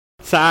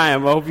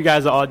Time. I hope you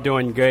guys are all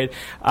doing good.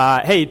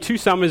 Hey, 2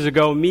 summers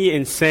ago, me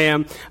and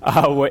Sam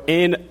were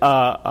in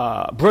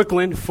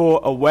Brooklyn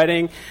for a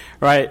wedding,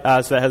 right?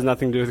 So that has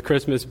nothing to do with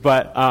Christmas,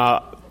 but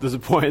there's a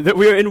point that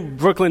we were in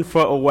Brooklyn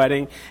for a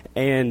wedding,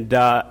 and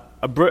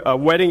a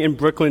wedding in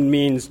Brooklyn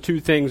means 2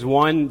 things.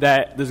 1,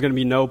 that there's going to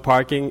be no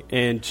parking,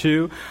 and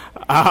 2,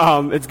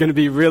 it's going to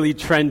be really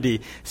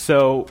trendy.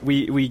 So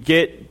we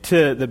get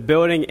to the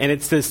building, and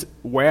it's this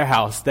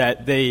warehouse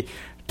that they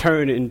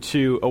turn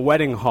into a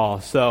wedding hall.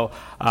 So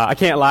I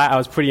can't lie, I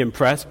was pretty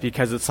impressed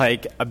because it's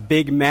like a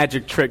big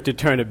magic trick to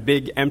turn a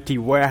big empty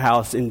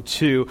warehouse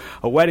into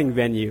a wedding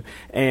venue.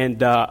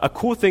 And a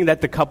cool thing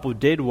that the couple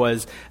did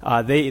was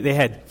they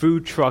had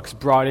food trucks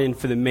brought in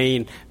for the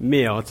main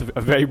meal. It's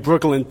a very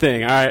Brooklyn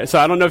thing. All right, so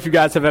I don't know if you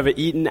guys have ever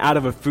eaten out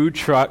of a food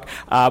truck,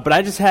 but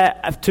I just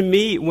had, to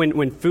me,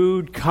 when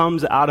food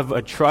comes out of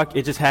a truck,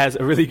 it just has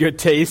a really good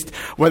taste,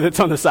 whether it's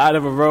on the side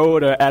of a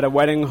road or at a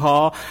wedding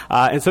hall.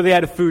 And so they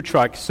had a food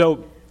truck.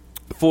 So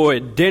for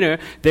dinner,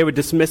 they would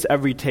dismiss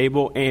every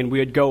table, and we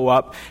would go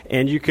up,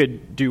 and you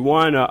could do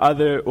one or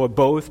other or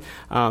both.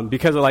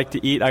 Because I like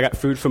to eat, I got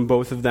food from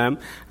both of them.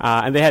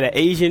 And they had an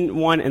Asian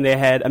one, and they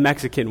had a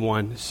Mexican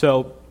one.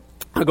 So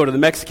I go to the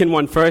Mexican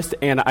one first,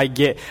 and I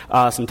get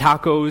some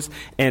tacos.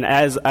 And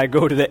as I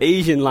go to the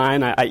Asian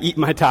line, I eat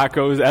my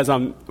tacos as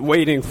I'm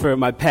waiting for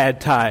my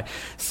pad thai.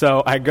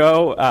 So I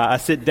go, I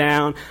sit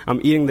down, I'm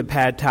eating the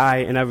pad thai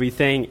and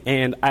everything,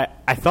 and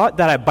I thought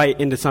that I bite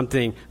into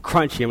something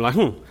crunchy. I'm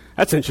like,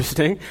 that's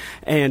interesting.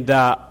 And,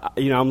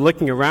 I'm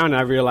looking around, and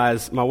I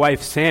realize my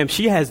wife, Sam,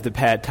 she has the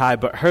pad thai,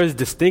 but hers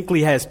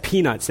distinctly has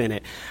peanuts in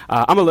it.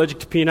 I'm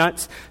allergic to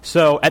peanuts,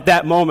 so at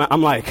that moment,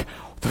 I'm like,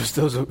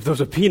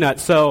 those are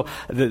peanuts. So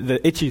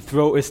the itchy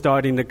throat is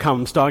starting to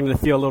come. I'm starting to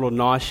feel a little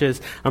nauseous.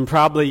 I'm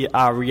probably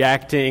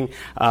reacting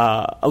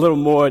a little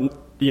more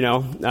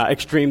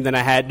extreme than I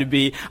had to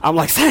be. I'm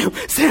like, Sam,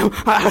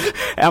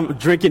 I'm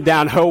drinking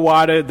down her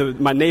water,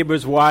 my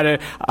neighbor's water,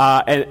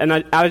 and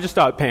I just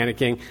started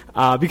panicking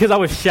because I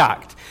was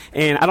shocked.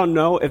 And I don't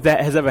know if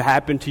that has ever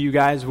happened to you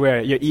guys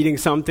where you're eating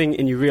something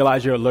and you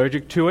realize you're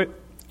allergic to it,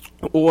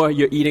 or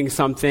you're eating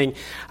something,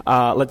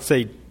 let's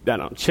say, I don't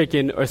know,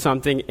 chicken or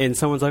something, and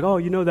someone's like,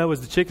 that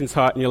was the chicken's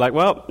heart, and you're like,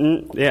 well,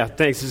 yeah,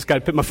 thanks, just got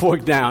to put my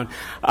fork down.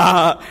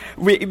 I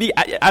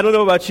don't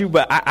know about you,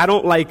 but I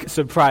don't like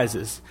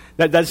surprises.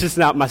 That's just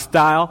not my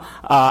style.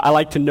 I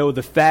like to know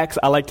the facts.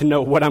 I like to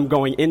know what I'm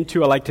going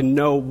into. I like to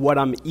know what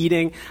I'm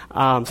eating. So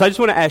I just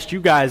want to ask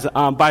you guys,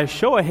 by a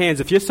show of hands,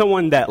 if you're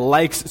someone that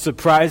likes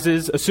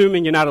surprises,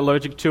 assuming you're not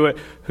allergic to it,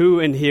 who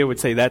in here would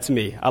say, that's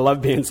me? I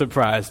love being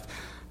surprised.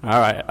 All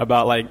right,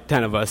 about like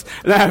 10 of us.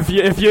 Now,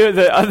 if you're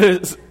the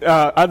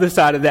other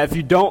side of that, if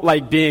you don't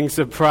like being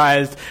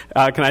surprised,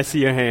 can I see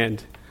your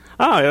hand?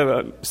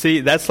 Oh,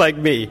 see, that's like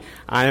me.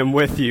 I am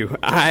with you.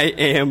 I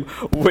am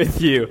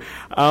with you.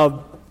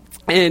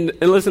 And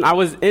listen, I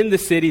was in the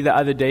city the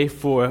other day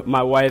for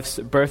my wife's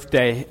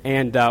birthday,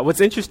 and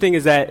what's interesting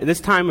is that this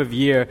time of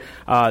year,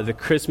 the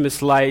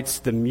Christmas lights,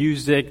 the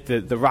music,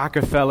 the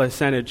Rockefeller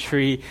Center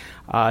tree,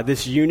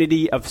 this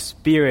unity of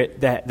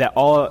spirit that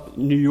all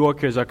New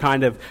Yorkers are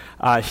kind of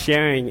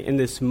sharing in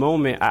this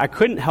moment, I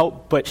couldn't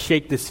help but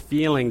shake this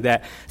feeling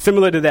that,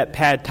 similar to that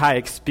pad thai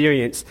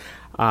experience,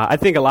 I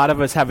think a lot of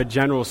us have a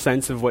general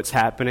sense of what's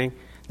happening,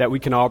 that we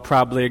can all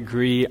probably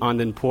agree on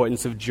the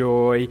importance of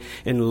joy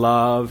and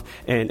love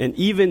and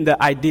even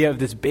the idea of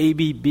this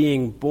baby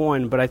being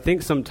born. But I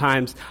think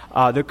sometimes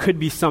there could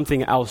be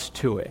something else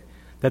to it,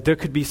 that there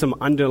could be some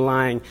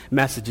underlying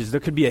messages. There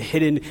could be a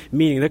hidden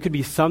meaning. There could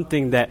be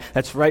something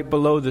that's right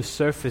below the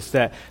surface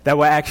that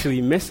we're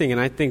actually missing.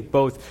 And I think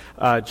both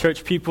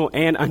church people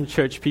and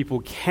unchurched people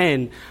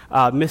can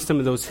miss some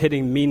of those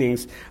hidden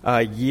meanings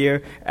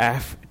year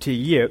after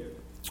year.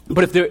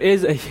 But if there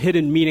is a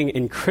hidden meaning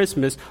in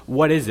Christmas,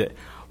 what is it?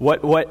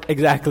 What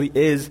exactly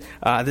is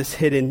this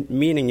hidden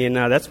meaning? And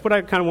that's what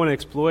I kind of want to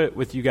explore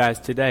with you guys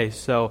today.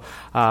 So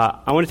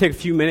I want to take a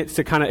few minutes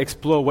to kind of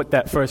explore what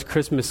that first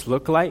Christmas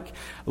looked like,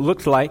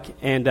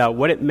 and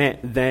what it meant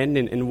then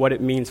and what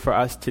it means for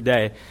us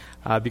today.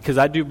 Because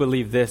I do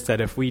believe this,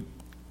 that if we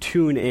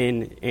tune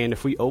in and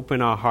if we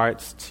open our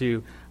hearts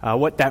to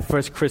what that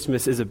first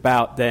Christmas is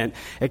about, then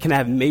it can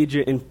have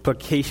major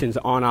implications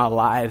on our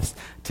lives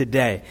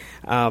today.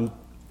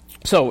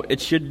 So it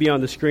should be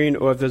on the screen,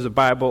 or if there's a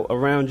Bible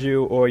around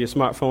you or your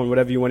smartphone,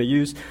 whatever you want to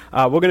use.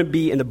 We're going to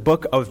be in the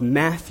book of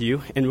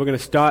Matthew, and we're going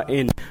to start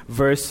in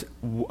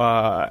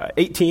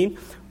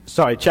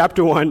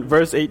chapter 1,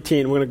 verse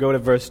 18. We're going to go to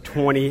verse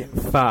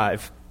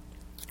 25.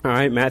 All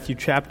right, Matthew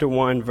chapter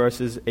 1,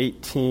 verses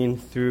 18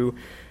 through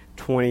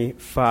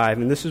 25.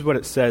 And this is what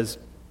it says.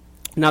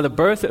 Now the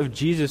birth of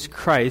Jesus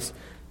Christ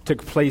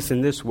took place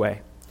in this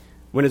way.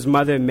 When his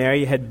mother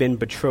Mary had been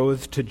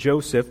betrothed to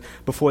Joseph,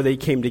 before they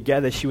came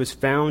together, she was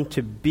found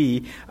to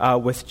be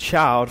with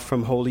child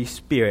from Holy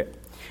Spirit.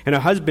 And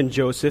her husband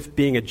Joseph,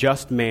 being a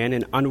just man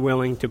and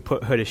unwilling to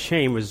put her to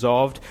shame,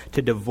 resolved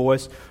to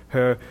divorce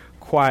her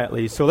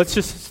quietly. So let's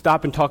just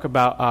stop and talk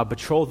about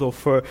betrothal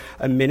for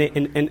a minute.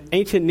 In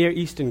ancient Near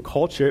Eastern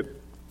culture,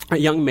 a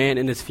young man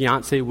and his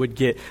fiancée would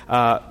get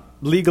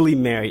legally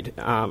married,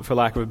 for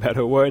lack of a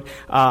better word.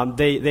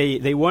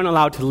 They weren't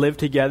allowed to live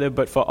together,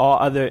 but for all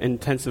other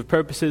intensive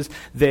purposes,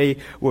 they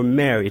were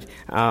married.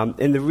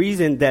 And the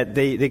reason that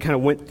they kind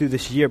of went through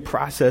this year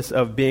process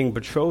of being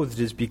betrothed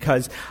is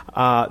because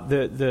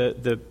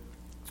the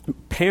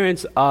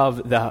parents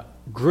of the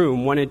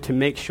groom wanted to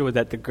make sure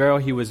that the girl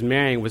he was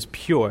marrying was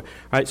pure,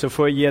 right? So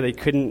for a year, they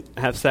couldn't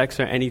have sex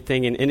or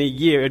anything. And in a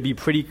year, it'd be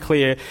pretty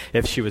clear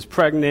if she was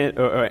pregnant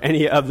or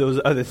any of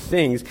those other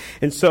things.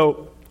 And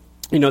so,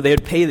 they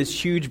would pay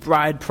this huge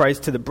bride price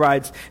to the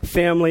bride's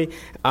family,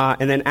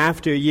 and then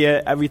after a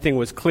year, everything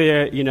was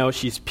clear.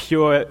 She's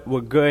pure,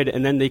 we're good,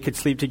 and then they could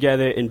sleep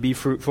together and be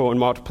fruitful and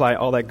multiply,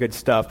 all that good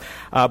stuff.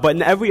 But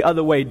in every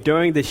other way,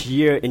 during this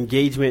year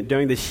engagement,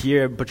 during this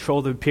year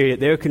betrothal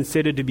period, they were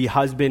considered to be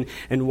husband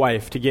and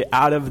wife. To get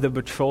out of the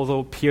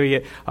betrothal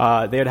period,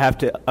 they would have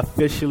to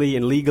officially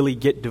and legally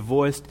get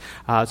divorced.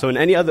 So in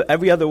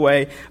every other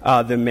way,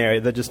 they're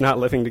married. They're just not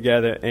living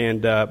together,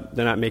 and they're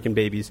not making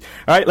babies.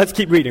 All right, let's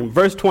keep reading.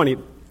 Verse 20,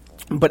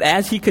 but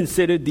as he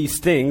considered these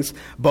things,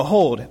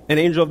 behold, an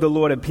angel of the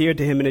Lord appeared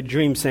to him in a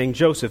dream, saying,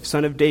 Joseph,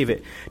 son of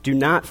David, do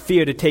not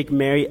fear to take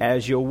Mary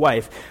as your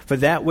wife, for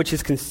that which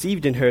is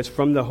conceived in her is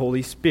from the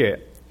Holy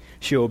Spirit.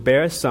 She will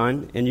bear a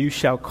son, and you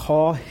shall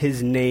call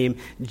his name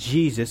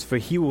Jesus, for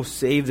he will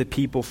save the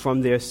people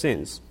from their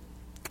sins.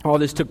 All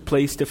this took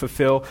place to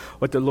fulfill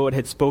what the Lord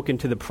had spoken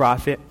to the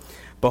prophet.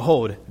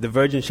 Behold, the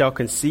virgin shall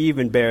conceive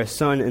and bear a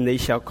son, and they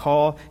shall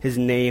call his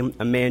name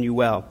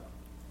Emmanuel,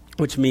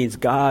 which means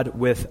God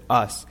with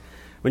us.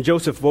 When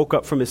Joseph woke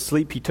up from his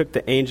sleep, he took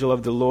the angel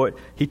of the Lord.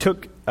 He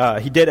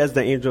did as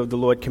the angel of the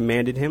Lord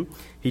commanded him.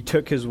 He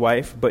took his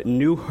wife, but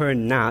knew her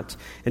not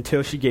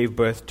until she gave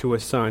birth to a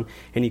son,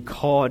 and he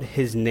called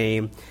his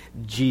name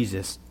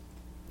Jesus.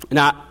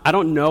 Now, I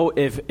don't know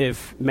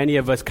if many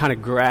of us kind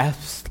of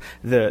grasp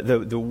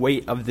the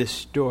weight of this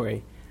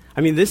story.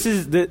 I mean, this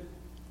is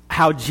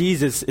how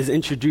Jesus is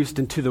introduced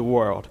into the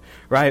world,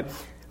 right?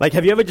 Like,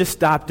 have you ever just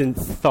stopped and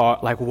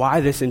thought, like,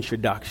 why this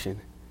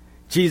introduction?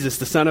 Jesus,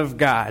 the Son of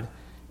God,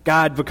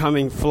 God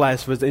becoming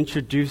flesh, was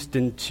introduced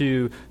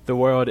into the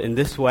world in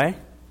this way?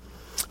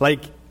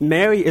 Like,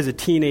 Mary is a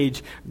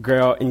teenage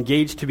girl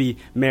engaged to be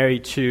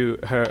married to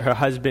her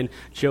husband,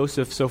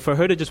 Joseph. So for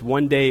her to just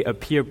one day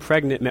appear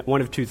pregnant meant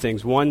one of two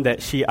things. One,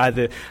 that she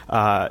either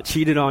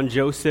cheated on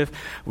Joseph,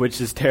 which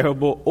is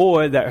terrible,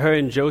 or that her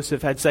and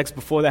Joseph had sex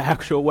before the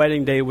actual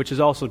wedding day, which is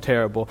also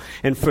terrible.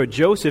 And for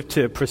Joseph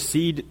to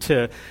proceed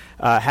to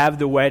have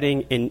the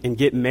wedding and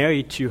get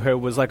married to her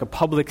was like a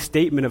public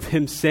statement of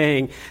him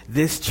saying,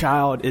 this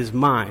child is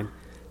mine.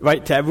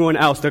 Right, to everyone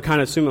else, they're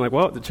kind of assuming, like,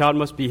 well, the child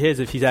must be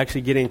his if he's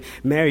actually getting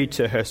married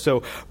to her.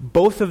 So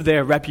both of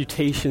their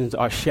reputations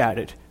are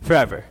shattered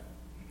forever.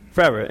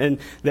 And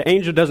the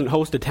angel doesn't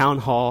host a town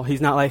hall.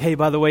 He's not like, hey,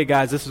 by the way,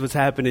 guys, this is what's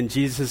happening.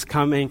 Jesus is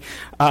coming.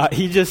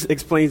 He just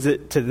explains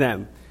it to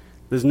them.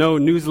 There's no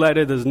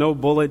newsletter. There's no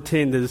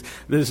bulletin.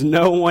 There's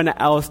no one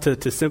else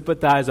to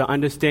sympathize or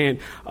understand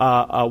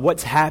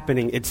what's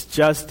happening. It's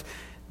just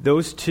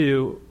those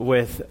two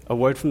with a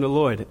word from the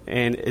Lord.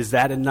 And is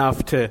that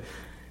enough to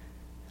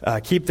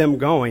keep them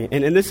going?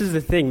 And this is the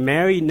thing.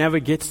 Mary never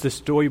gets the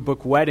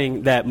storybook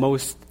wedding that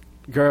most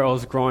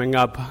girls growing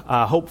up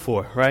hope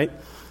for, right?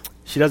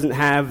 She doesn't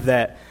have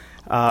that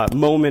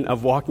moment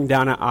of walking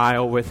down an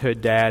aisle with her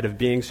dad, of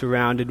being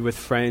surrounded with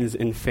friends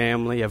and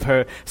family, of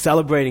her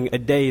celebrating a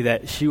day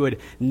that she would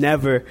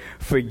never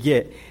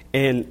forget.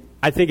 And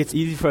I think it's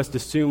easy for us to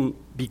assume,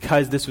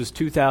 because this was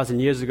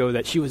 2,000 years ago,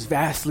 that she was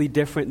vastly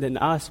different than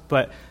us,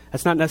 but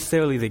that's not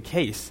necessarily the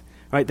case.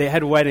 Right, they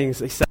had weddings,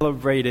 they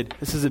celebrated.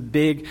 This is a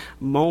big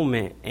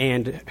moment,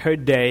 and her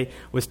day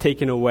was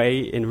taken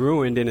away and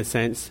ruined, in a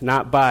sense,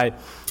 not by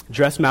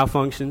dress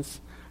malfunctions,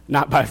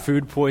 not by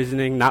food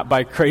poisoning, not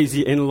by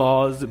crazy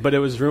in-laws, but it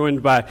was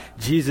ruined by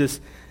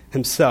Jesus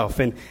himself.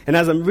 And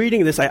as I'm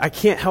reading this, I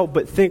can't help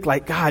but think,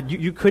 like, God,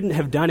 you couldn't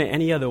have done it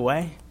any other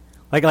way?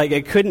 Like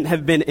it couldn't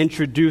have been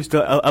introduced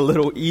a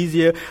little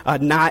easier,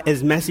 not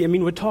as messy. I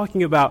mean, we're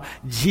talking about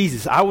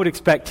Jesus. I would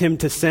expect him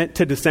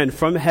to descend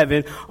from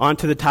heaven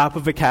onto the top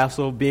of a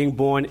castle, being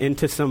born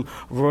into some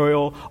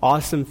royal,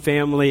 awesome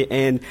family,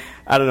 and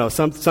I don't know,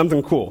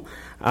 something cool.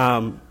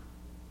 But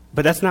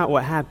that's not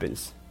what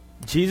happens.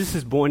 Jesus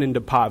is born into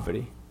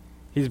poverty.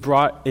 He's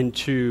brought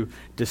into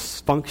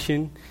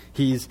dysfunction.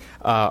 He's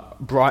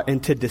brought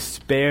into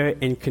despair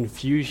and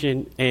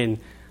confusion. And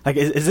like,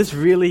 is this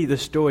really the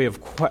story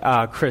of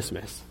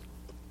Christmas?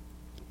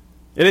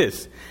 It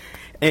is.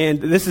 And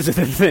this is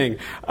the thing.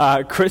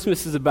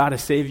 Christmas is about a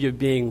Savior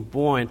being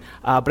born.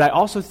 But I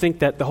also think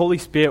that the Holy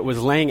Spirit was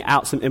laying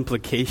out some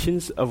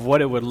implications of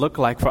what it would look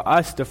like for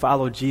us to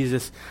follow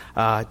Jesus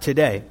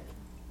today.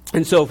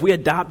 And so if we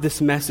adopt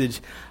this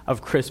message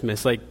of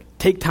Christmas, like,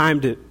 take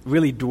time to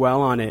really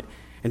dwell on it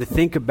and to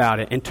think about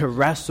it and to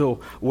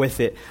wrestle with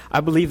it,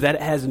 I believe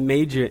that has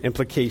major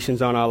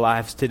implications on our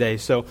lives today.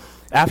 So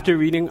after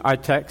reading our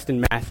text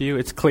in Matthew,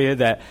 it's clear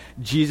that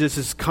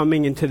Jesus'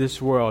 coming into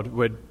this world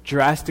would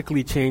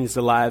drastically change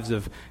the lives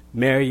of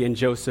Mary and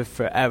Joseph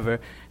forever.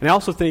 And I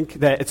also think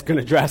that it's going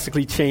to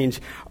drastically change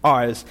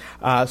ours.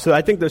 So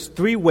I think there's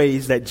three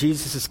ways that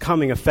Jesus'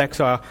 coming affects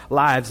our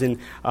lives. And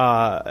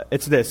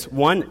it's this.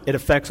 One, it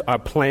affects our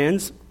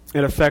plans.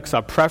 It affects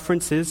our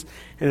preferences.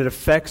 And it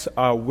affects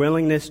our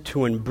willingness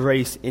to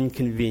embrace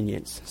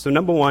inconvenience. So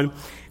number one,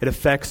 it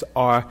affects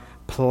our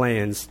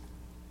plans.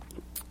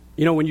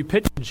 You know, when you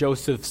picture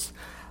Joseph's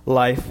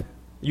life,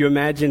 you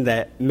imagine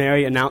that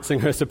Mary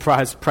announcing her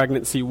surprise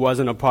pregnancy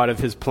wasn't a part of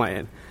his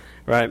plan.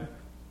 Right?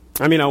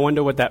 I mean, I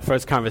wonder what that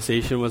first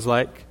conversation was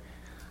like.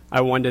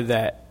 I wonder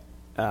that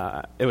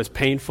it was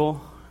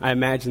painful. I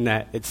imagine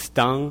that it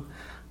stung.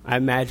 I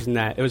imagine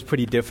that it was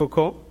pretty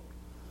difficult.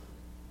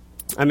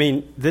 I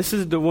mean, this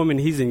is the woman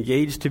he's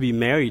engaged to be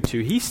married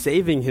to. He's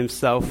saving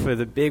himself for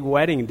the big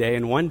wedding day,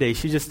 and one day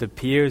she just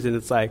appears and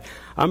it's like,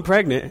 I'm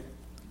pregnant.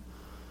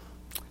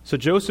 So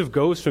Joseph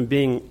goes from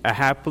being a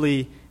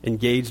happily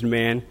engaged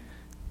man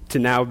to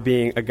now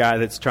being a guy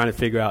that's trying to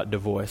figure out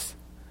divorce.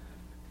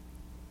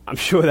 I'm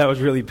sure that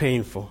was really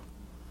painful.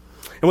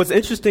 And what's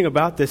interesting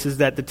about this is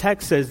that the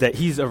text says that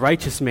he's a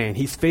righteous man.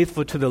 He's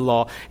faithful to the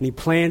law, and he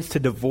plans to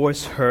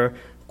divorce her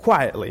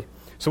quietly.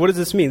 So what does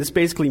this mean? This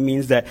basically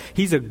means that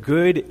he's a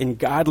good and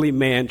godly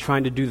man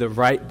trying to do the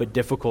right but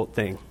difficult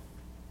thing.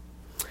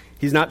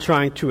 He's not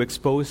trying to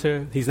expose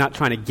her. He's not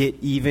trying to get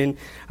even.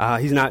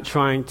 He's not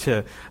trying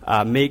to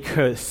make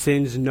her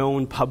sins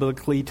known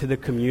publicly to the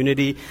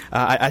community.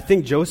 I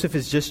think Joseph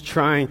is just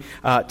trying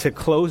to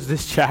close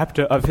this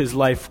chapter of his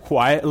life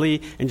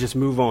quietly and just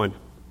move on.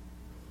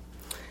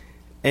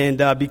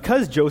 And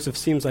because Joseph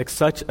seems like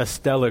such a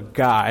stellar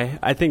guy,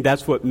 I think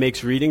that's what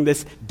makes reading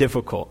this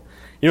difficult.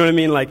 You know what I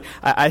mean? Like,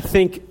 I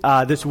think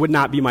this would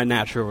not be my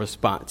natural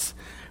response.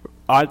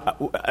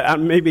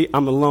 Maybe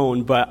I'm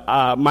alone, but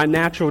my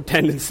natural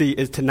tendency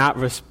is to not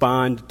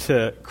respond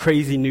to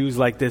crazy news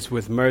like this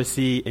with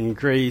mercy and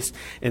grace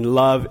and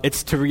love.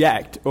 It's to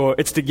react, or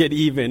it's to get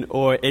even,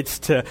 or it's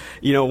to,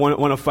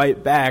 want to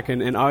fight back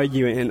and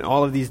argue and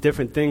all of these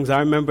different things. I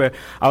remember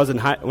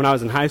when I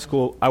was in high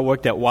school, I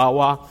worked at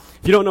Wawa.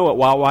 If you don't know what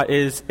Wawa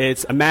is,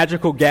 it's a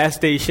magical gas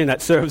station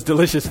that serves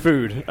delicious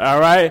food, all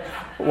right?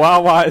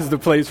 Wawa is the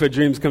place where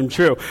dreams come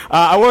true.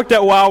 I worked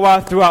at Wawa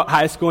throughout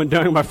high school and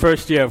during my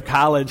first year of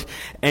college,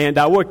 and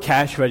I worked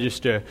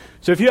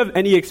so if you have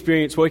any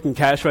experience working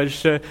cash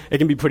register, it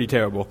can be pretty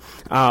terrible.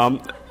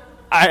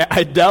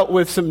 I dealt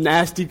with some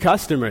nasty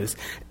customers,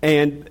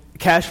 and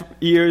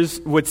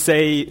cashiers would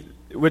say,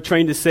 we're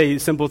trained to say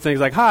simple things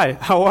like, "Hi,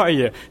 how are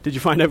you? Did you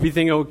find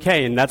everything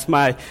okay?" And that's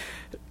my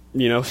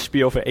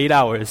spiel for 8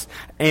 hours.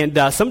 And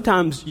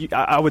sometimes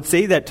I would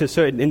say that to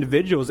certain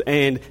individuals,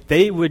 and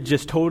they would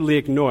just totally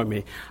ignore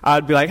me.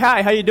 I'd be like,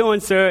 "Hi, how you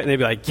doing, sir?" And they'd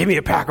be like, "Give me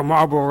a pack of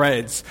Marlboro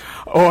Reds."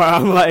 Or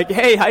I'm like,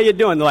 "Hey, how you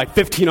doing?" They're like,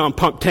 15 on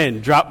pump 10.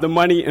 Drop the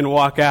money and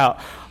walk out.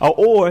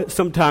 Or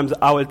sometimes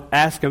I would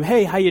ask them,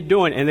 "Hey, how you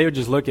doing?" And they would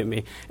just look at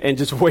me and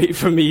just wait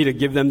for me to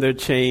give them their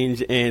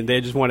change, and they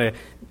just want to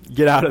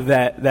get out of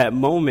that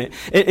moment.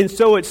 And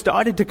so it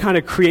started to kind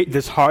of create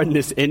this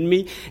hardness in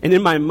me. And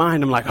in my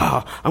mind, I'm like,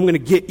 I'm going to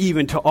get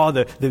even to all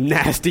the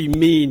nasty,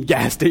 mean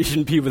gas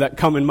station people that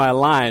come in my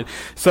line.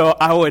 So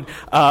I would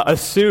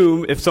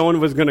assume if someone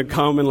was going to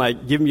come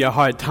and give me a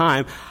hard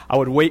time, I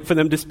would wait for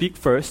them to speak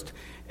first.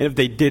 And if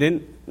they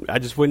didn't, I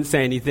just wouldn't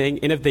say anything.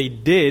 And if they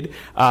did,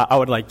 I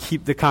would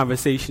keep the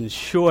conversation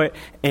short,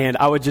 and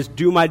I would just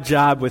do my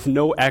job with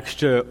no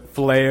extra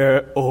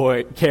flair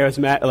or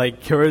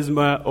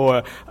charisma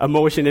or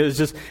emotion. It was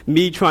just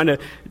me trying to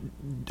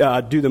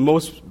do the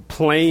most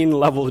plain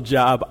level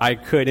job I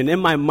could. And in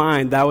my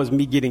mind, that was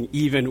me getting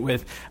even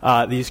with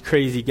these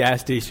crazy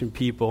gas station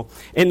people.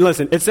 And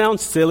listen, it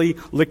sounds silly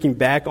looking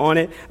back on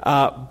it,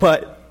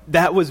 but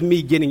that was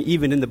me getting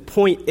even. And the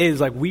point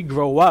is, we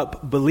grow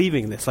up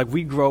believing this.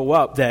 We grow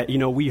up that,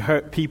 we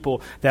hurt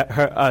people that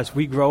hurt us.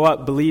 We grow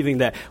up believing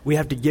that we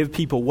have to give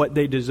people what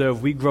they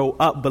deserve. We grow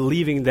up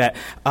believing that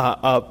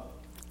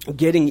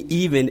getting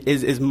even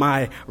is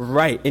my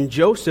right. And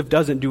Joseph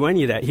doesn't do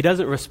any of that. He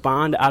doesn't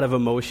respond out of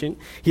emotion.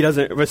 He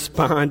doesn't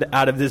respond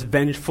out of this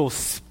vengeful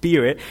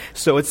spirit.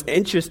 So it's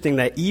interesting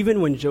that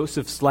even when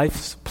Joseph's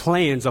life's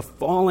plans are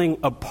falling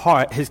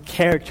apart, his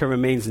character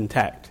remains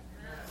intact.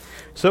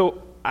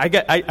 So I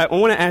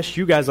want to ask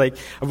you guys a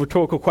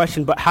rhetorical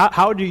question, but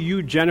how do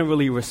you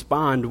generally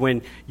respond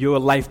when your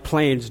life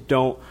plans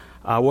don't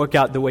work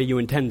out the way you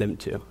intend them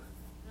to?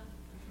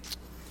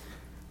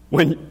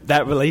 When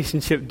that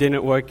relationship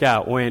didn't work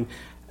out, when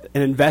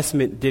an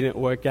investment didn't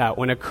work out,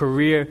 when a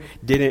career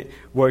didn't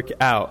work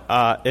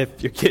out,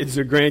 if your kids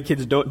or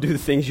grandkids don't do the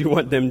things you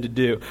want them to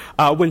do,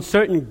 when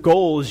certain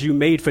goals you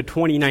made for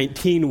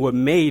 2019 were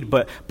made,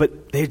 but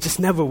they just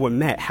never were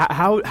met.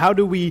 How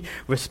do we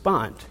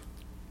respond?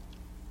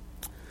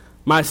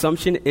 My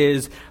assumption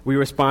is we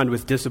respond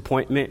with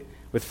disappointment,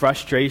 with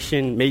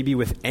frustration, maybe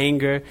with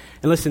anger.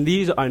 And listen,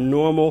 these are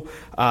normal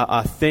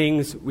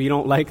things. We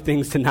don't like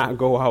things to not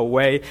go our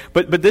way.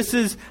 But this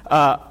is,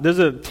 there's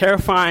a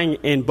terrifying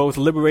and both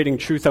liberating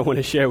truth I want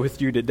to share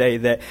with you today,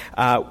 that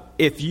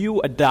if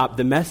you adopt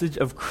the message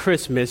of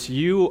Christmas,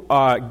 you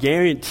are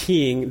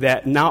guaranteeing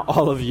that not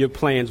all of your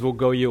plans will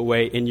go your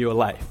way in your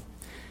life.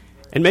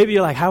 And maybe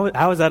you're like, how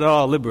is that at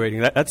all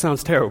liberating? That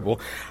sounds terrible.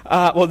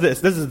 Well,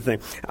 this is the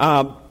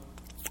thing.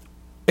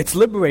 It's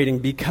liberating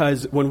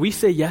because when we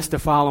say yes to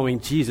following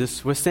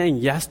Jesus, we're saying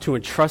yes to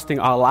entrusting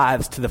our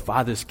lives to the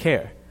Father's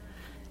care,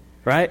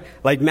 right?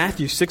 Like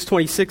Matthew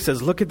 6:26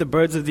 says, look at the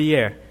birds of the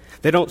air.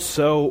 They don't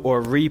sow or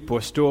reap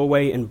or store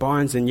away in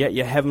barns, and yet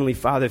your heavenly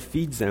Father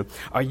feeds them.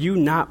 Are you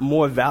not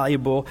more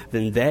valuable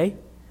than they?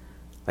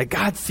 Like,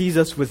 God sees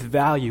us with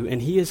value, and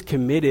he is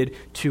committed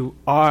to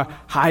our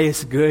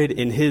highest good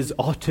in his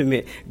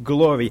ultimate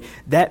glory.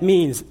 That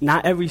means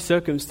not every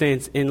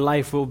circumstance in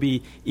life will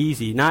be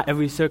easy. Not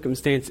every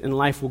circumstance in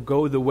life will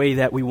go the way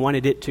that we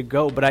wanted it to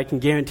go, but I can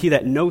guarantee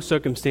that no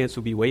circumstance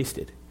will be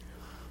wasted.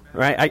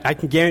 Right? I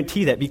can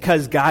guarantee that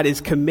because God is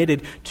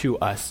committed to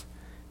us.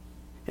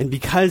 And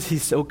because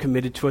he's so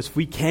committed to us,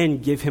 we can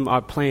give him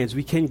our plans.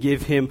 We can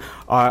give him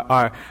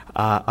our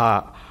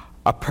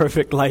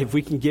perfect life.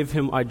 We can give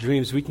him our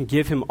dreams. We can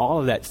give him all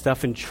of that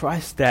stuff and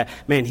trust that,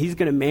 man, he's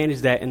going to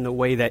manage that in the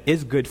way that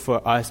is good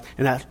for us,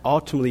 and that's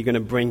ultimately going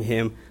to bring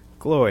him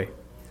glory.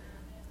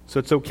 So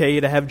it's okay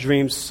to have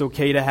dreams. It's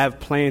okay to have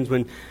plans,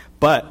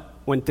 but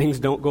when things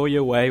don't go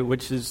your way,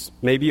 which is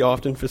maybe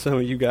often for some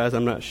of you guys,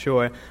 I'm not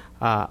sure,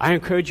 I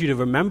encourage you to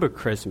remember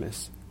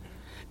Christmas.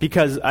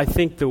 Because I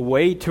think the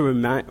way to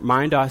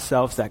remind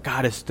ourselves that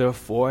God is still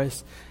for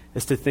us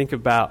is to think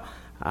about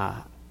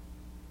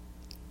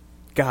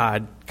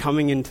God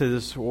coming into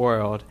this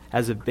world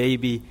as a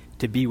baby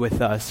to be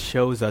with us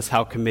shows us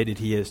how committed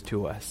he is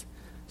to us.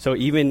 So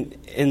even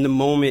in the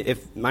moment,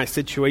 if my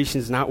situation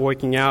is not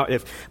working out,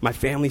 if my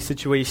family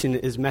situation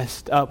is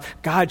messed up,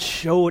 God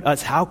showed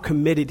us how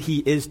committed he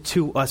is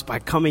to us by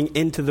coming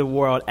into the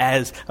world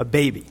as a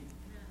baby.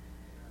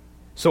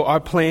 So our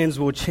plans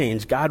will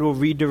change. God will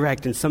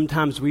redirect, and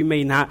sometimes we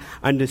may not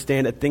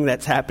understand a thing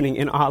that's happening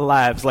in our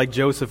lives, like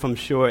Joseph, I'm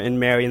sure, and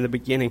Mary in the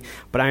beginning.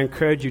 But I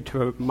encourage you to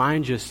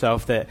remind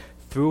yourself that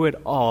through it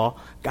all,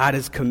 God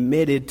is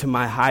committed to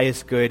my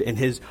highest good and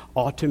his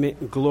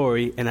ultimate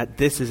glory, and that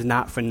this is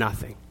not for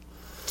nothing.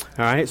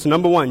 All right, so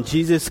number one,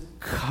 Jesus'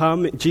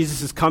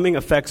 coming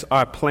affects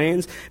our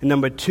plans. And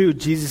number two,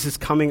 Jesus'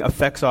 coming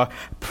affects our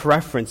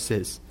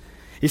preferences.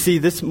 You see,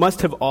 this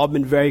must have all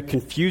been very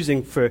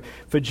confusing for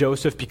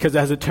Joseph, because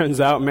as it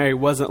turns out, Mary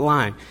wasn't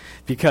lying.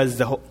 Because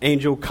the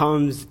angel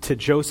comes to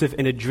Joseph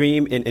in a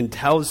dream and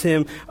tells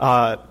him,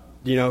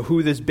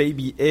 who this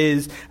baby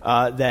is,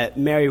 that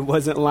Mary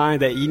wasn't lying,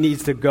 that he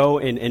needs to go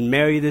and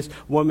marry this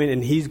woman,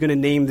 and he's going to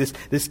name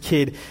this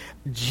kid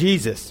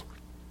Jesus.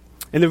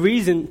 And the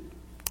reason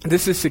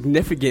this is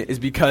significant is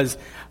because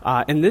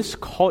in this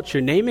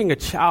culture, naming a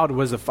child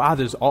was a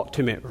father's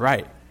ultimate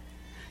right.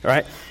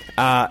 Right?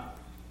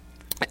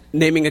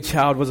 Naming a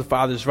child was a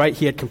father's right.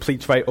 He had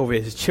complete right over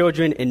his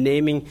children, and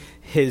naming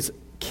his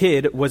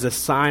kid was a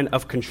sign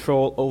of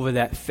control over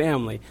that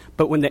family.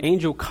 But when the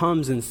angel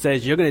comes and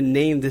says, you're going to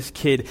name this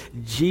kid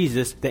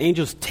Jesus, the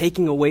angel's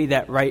taking away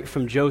that right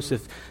from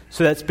Joseph.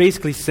 So that's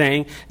basically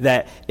saying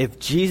that if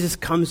Jesus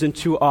comes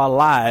into our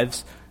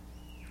lives,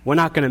 we're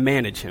not going to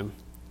manage him.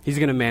 He's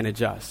going to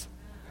manage us.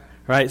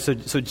 Right? So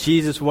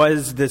Jesus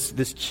was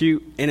this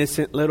cute,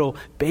 innocent little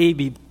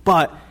baby,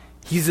 but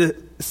he's a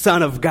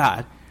son of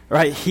God.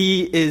 Right?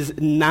 He is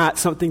not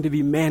something to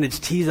be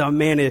managed. He's our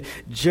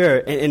manager.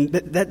 And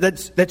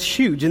that's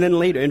huge. And then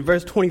later in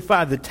verse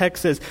 25, the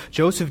text says,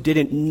 Joseph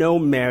didn't know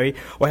Mary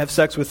or have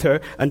sex with her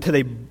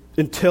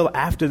until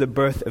after the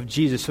birth of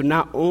Jesus. So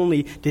not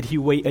only did he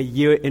wait a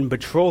year in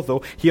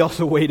betrothal, he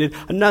also waited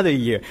another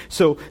year.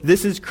 So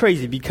this is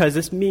crazy, because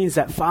this means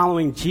that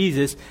following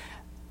Jesus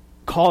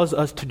calls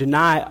us to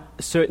deny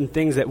certain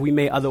things that we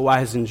may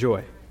otherwise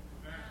enjoy.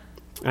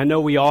 I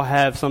know we all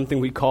have something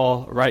we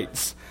call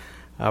rights.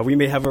 We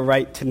may have a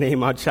right to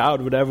name our child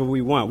whatever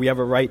we want. We have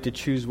a right to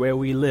choose where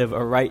we live,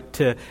 a right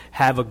to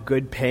have a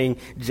good paying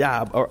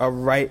job, or a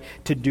right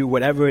to do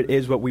whatever it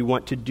is what we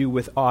want to do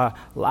with our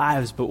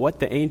lives. But what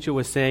the angel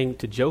was saying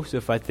to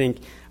Joseph, I think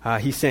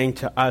he's saying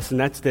to us, and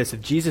that's this: if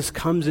Jesus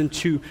comes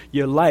into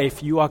your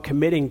life, you are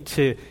committing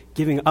to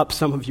giving up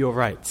some of your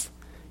rights,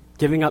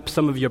 giving up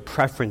some of your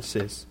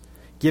preferences,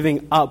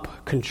 giving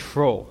up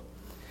control.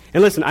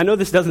 And listen, I know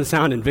this doesn't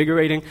sound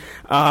invigorating,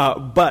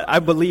 but I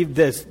believe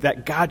this,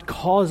 that God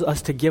calls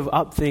us to give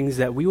up things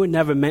that we were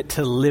never meant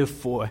to live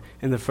for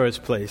in the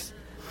first place.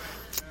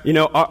 You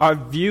know, our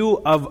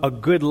view of a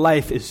good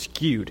life is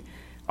skewed.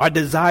 Our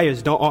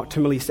desires don't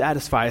ultimately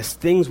satisfy us.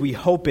 Things we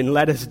hope in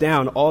let us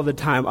down all the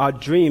time. Our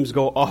dreams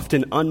go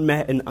often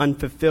unmet and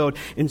unfulfilled.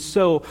 And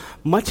so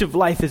much of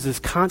life is this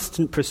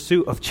constant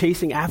pursuit of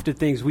chasing after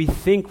things we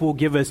think will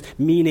give us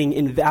meaning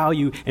and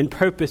value and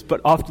purpose, but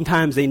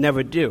oftentimes they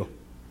never do.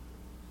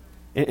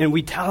 And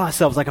we tell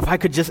ourselves, like, if I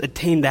could just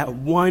attain that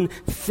one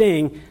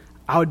thing,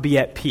 I would be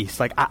at peace.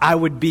 Like, I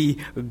would be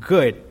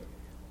good.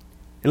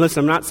 And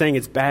listen, I'm not saying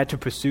it's bad to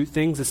pursue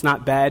things. It's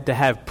not bad to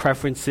have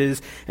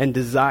preferences and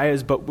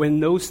desires. But when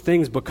those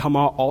things become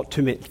our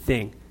ultimate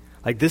thing,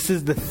 like this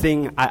is the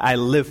thing I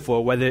live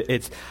for, whether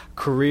it's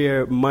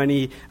career,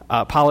 money,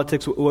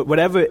 politics,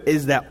 whatever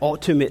is that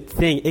ultimate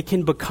thing, it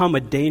can become a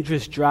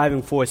dangerous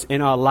driving force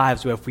in our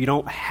lives where if we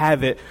don't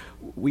have it,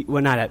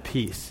 we're not at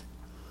peace.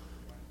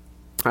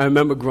 I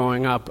remember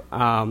growing up,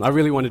 I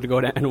really wanted to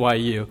go to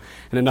NYU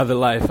in another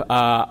life.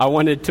 I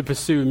wanted to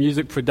pursue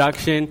music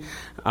production.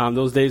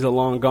 Those days are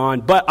long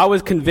gone. But I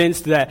was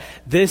convinced that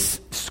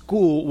this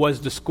school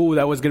was the school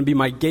that was going to be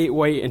my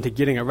gateway into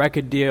getting a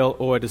record deal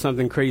or to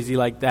something crazy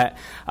like that.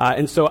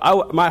 And so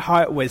my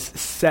heart was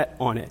set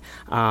on it.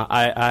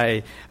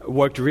 I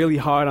worked really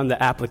hard on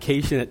the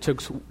application. It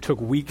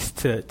took weeks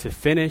to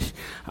finish.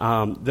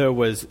 There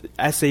was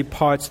essay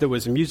parts, there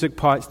was music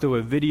parts, there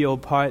were video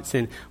parts.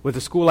 And with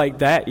a school like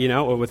that,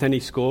 or with any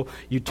school,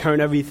 you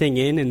turn everything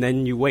in and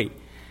then you wait.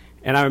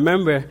 And I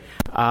remember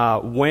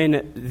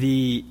when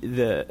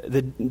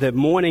the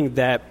morning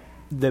that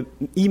the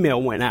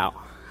email went out,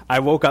 I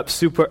woke up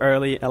super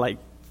early at like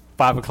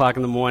 5 o'clock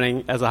in the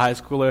morning as a high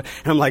schooler,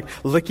 and I'm like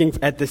looking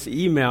at this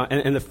email,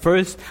 and the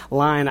first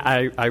line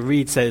I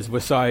read says, "We're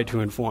sorry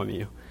to inform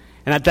you."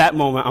 And at that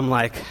moment, I'm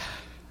like,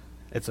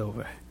 it's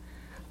over.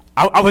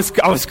 I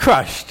was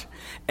crushed.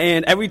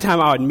 And every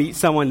time I would meet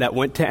someone that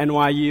went to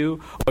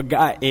NYU or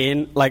got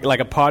in, like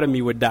a part of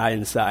me would die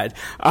inside.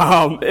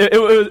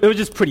 It was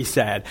just pretty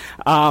sad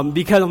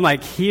because I'm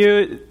like,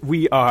 here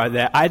we are,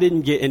 that I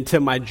didn't get into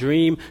my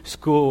dream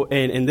school,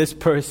 and this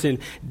person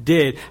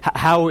did.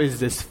 How is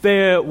this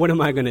fair? What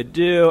am I going to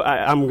do?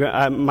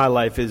 My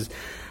life I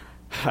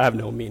have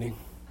no meaning.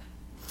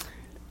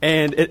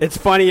 And it's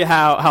funny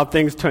how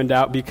things turned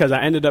out, because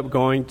I ended up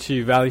going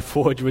to Valley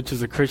Forge, which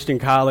is a Christian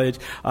college.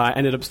 I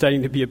ended up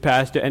studying to be a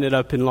pastor, ended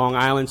up in Long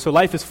Island. So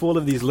life is full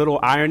of these little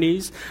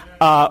ironies.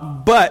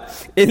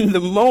 But in the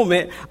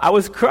moment, I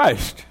was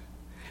crushed.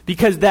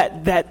 Because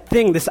that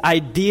thing, this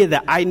idea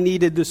that I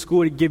needed the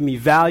school to give me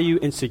value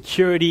and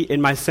security in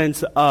my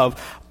sense of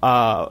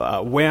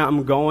where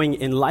I'm going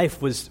in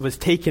life was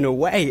taken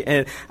away.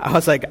 And I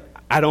was like,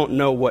 I don't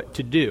know what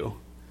to do.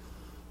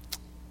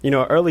 An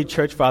early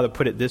church father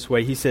put it this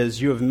way. He says,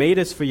 "You have made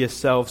us for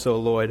yourselves, O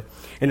Lord,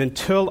 and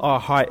until our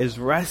heart is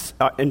restless,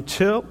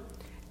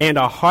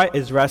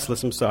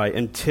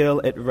 until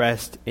it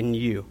rests in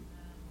you."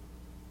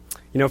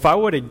 If I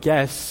were to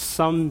guess,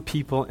 some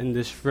people in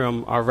this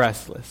room are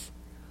restless.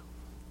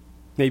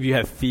 Maybe you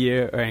have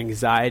fear or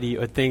anxiety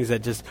or things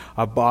that just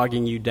are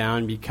bogging you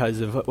down because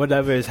of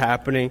whatever is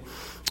happening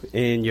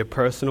in your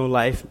personal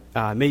life.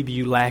 Maybe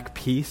you lack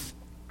peace.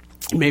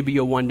 Maybe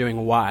you're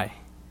wondering why.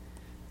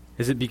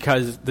 Is it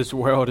because this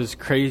world is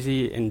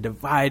crazy and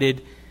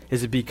divided?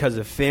 Is it because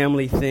of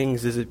family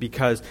things? Is it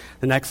because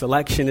the next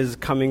election is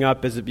coming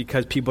up? Is it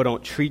because people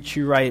don't treat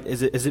you right?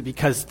 Is it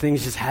because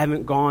things just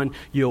haven't gone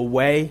your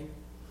way?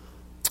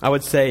 I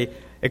would say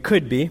it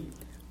could be,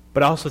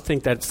 but I also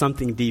think that it's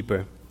something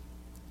deeper.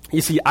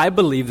 You see, I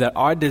believe that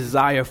our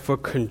desire for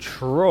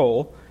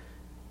control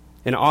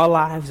in our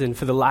lives and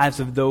for the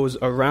lives of those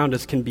around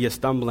us can be a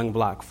stumbling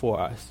block for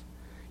us.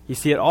 You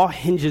see, it all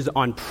hinges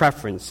on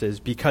preferences,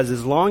 because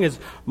as long as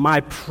my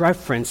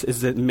preference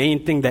is the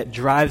main thing that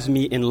drives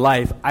me in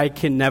life, I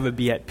can never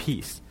be at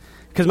peace,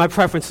 because my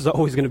preferences are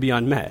always going to be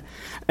unmet.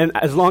 And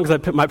as long as I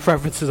put my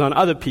preferences on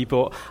other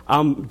people,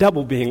 I'm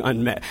double being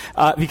unmet,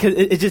 because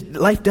it just,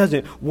 life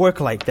doesn't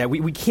work like that.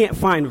 We can't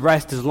find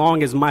rest as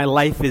long as my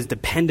life is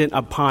dependent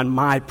upon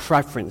my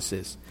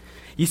preferences.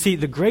 You see,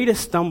 the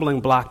greatest stumbling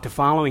block to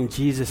following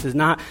Jesus is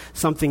not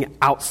something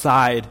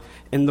outside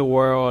in the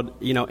world,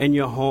 in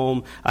your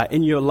home,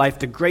 in your life.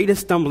 The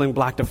greatest stumbling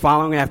block to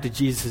following after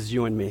Jesus is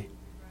you and me.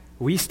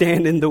 We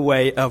stand in the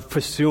way of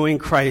pursuing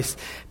Christ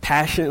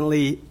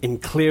passionately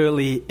and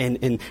clearly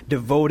and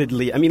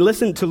devotedly. I mean,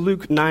 listen to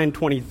Luke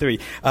 9:23.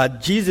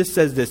 Jesus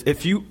says this: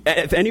 If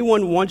any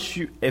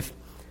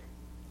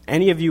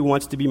of you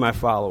wants to be my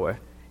follower,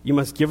 you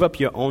must give up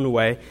your own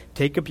way,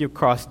 take up your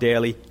cross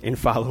daily, and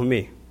follow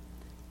me.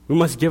 We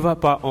must give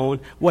up our own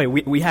way.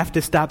 We have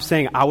to stop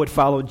saying, I would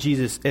follow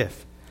Jesus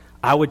if.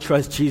 I would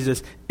trust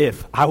Jesus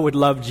if. I would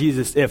love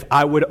Jesus if.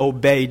 I would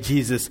obey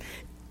Jesus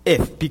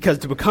if. Because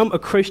to become a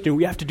Christian,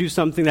 we have to do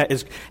something that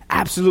is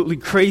absolutely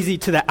crazy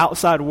to the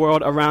outside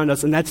world around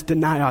us, and that's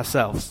deny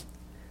ourselves.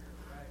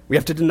 We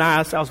have to deny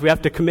ourselves. We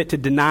have to commit to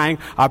denying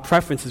our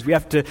preferences. We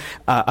have to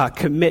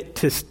commit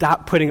to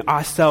stop putting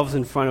ourselves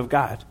in front of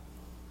God.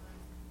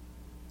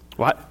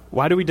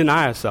 Why do we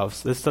deny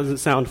ourselves? This doesn't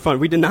sound fun.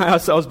 We deny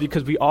ourselves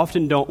because we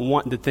often don't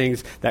want the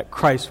things that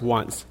Christ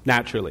wants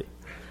naturally.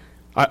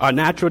 Our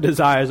natural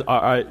desires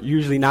are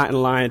usually not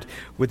in line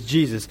with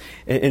Jesus.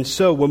 And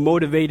so we're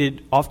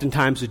motivated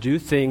oftentimes to do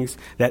things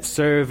that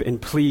serve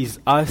and please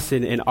us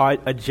and our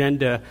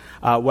agenda,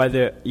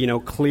 whether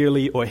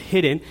clearly or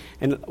hidden.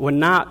 And we're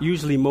not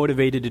usually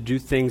motivated to do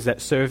things that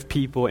serve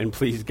people and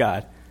please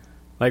God.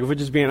 Like, if we're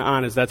just being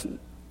honest,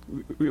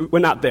 we're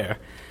not there.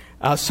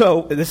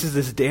 So this is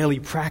this daily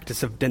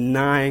practice of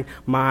denying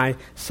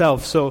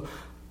myself. So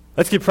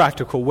let's get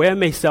practical. Where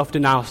may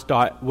self-denial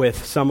start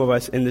with some of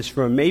us in this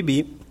room?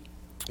 Maybe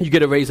you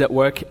get a raise at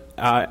work,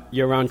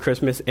 you're around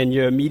Christmas, and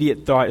your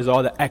immediate thought is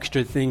all the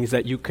extra things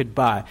that you could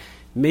buy.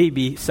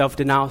 Maybe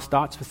self-denial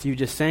starts with you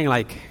just saying,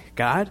 like,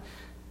 God,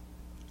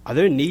 are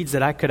there needs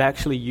that I could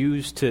actually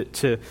use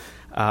to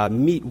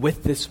meet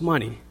with this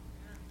money?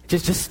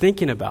 Just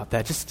thinking about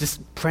that,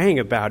 just praying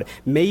about it.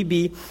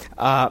 Maybe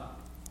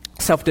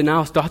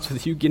self-denial starts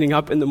with you getting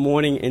up in the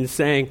morning and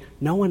saying,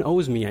 no one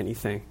owes me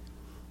anything.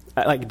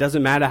 Like, it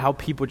doesn't matter how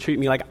people treat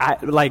me.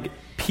 Like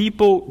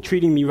people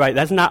treating me right,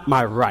 that's not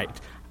my right.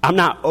 I'm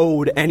not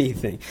owed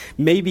anything.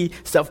 Maybe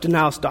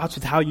self-denial starts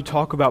with how you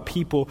talk about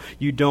people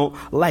you don't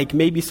like.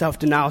 Maybe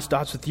self-denial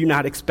starts with you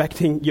not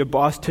expecting your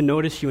boss to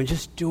notice you and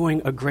just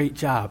doing a great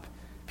job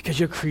because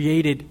you're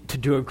created to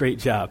do a great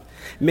job.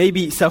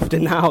 Maybe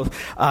self-denial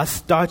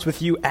starts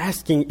with you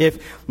asking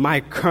if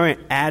my current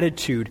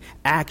attitude,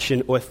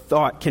 action, or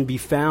thought can be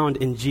found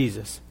in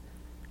Jesus.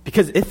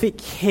 Because if it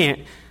can't,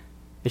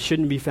 it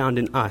shouldn't be found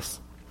in us.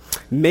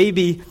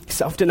 Maybe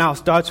self-denial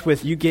starts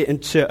with you get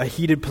into a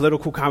heated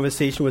political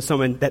conversation with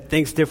someone that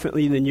thinks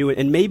differently than you,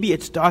 and maybe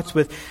it starts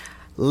with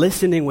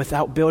listening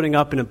without building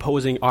up an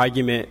opposing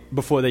argument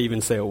before they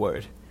even say a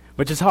word,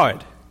 which is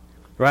hard,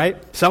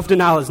 right?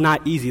 Self-denial is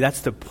not easy,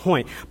 that's the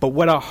point. But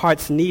what our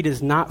hearts need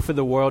is not for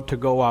the world to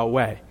go our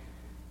way.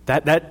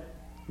 That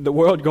the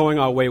world going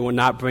our way will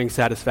not bring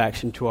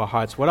satisfaction to our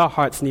hearts. What our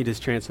hearts need is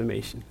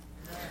transformation.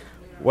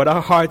 What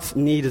our hearts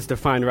need is to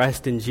find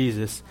rest in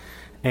Jesus.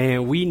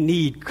 And we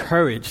need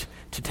courage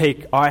to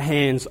take our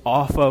hands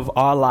off of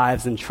our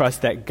lives and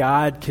trust that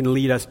God can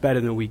lead us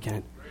better than we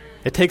can.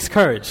 It takes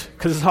courage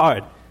because it's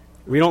hard.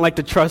 We don't like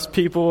to trust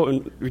people,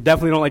 and we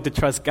definitely don't like to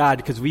trust God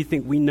because we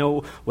think we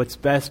know what's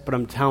best. But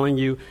I'm telling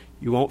you,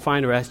 you won't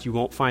find rest, you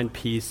won't find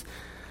peace.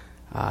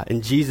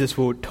 And Jesus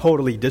will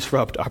totally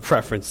disrupt our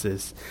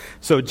preferences.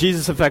 So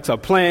Jesus affects our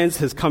plans,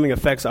 his coming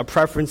affects our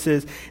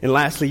preferences, and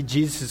lastly,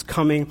 Jesus'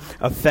 coming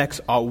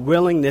affects our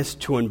willingness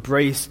to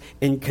embrace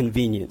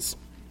inconvenience.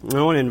 I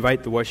want to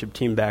invite the worship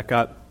team back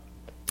up.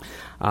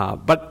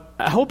 But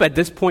I hope at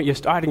this point you're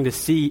starting to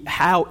see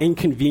how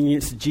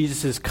inconvenienced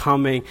Jesus'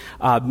 coming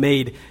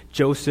made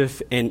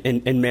Joseph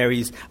and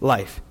Mary's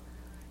life.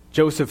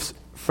 Joseph's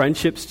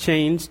friendships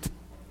changed.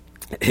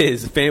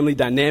 His family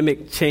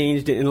dynamic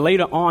changed, and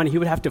later on he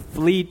would have to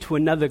flee to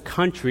another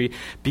country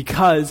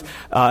because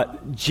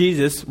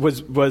Jesus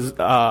was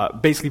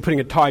basically putting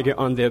a target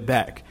on their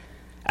back.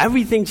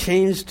 Everything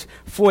changed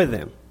for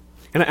them.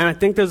 And I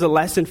think there's a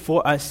lesson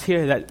for us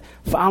here that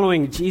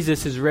following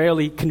Jesus is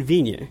rarely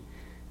convenient.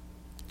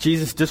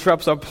 Jesus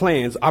disrupts our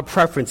plans, our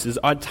preferences,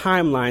 our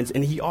timelines,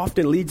 and he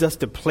often leads us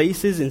to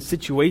places and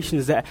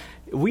situations that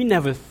we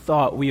never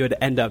thought we would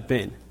end up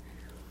in.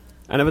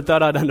 I never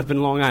thought I'd end up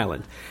in Long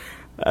Island.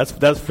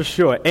 That's for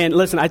sure. And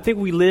listen, I think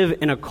we live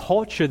in a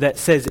culture that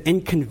says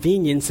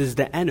inconvenience is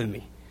the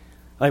enemy.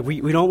 Like,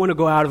 we don't want to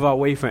go out of our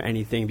way for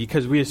anything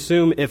because we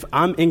assume if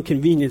I'm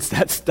inconvenienced,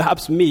 that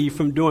stops me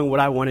from doing what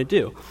I want to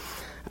do.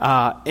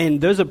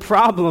 And there's a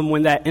problem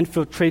when that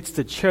infiltrates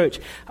the church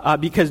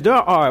because there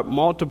are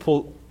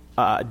multiple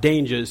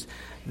dangers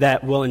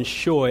that will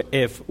ensure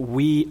if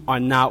we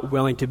are not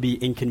willing to be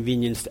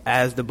inconvenienced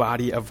as the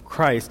body of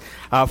Christ.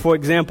 For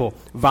example,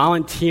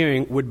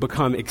 volunteering would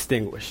become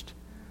extinguished.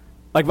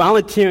 Like,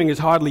 volunteering is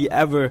hardly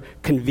ever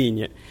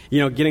convenient. You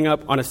know, getting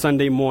up on a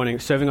Sunday morning,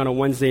 serving on a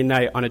Wednesday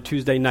night, on a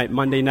Tuesday night,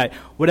 Monday night,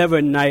 whatever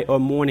night or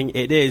morning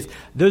it is,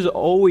 there's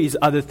always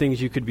other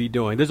things you could be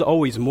doing. There's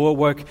always more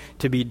work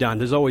to be done.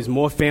 There's always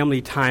more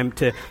family time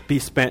to be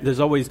spent. There's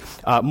always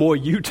more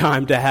you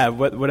time to have,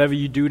 whatever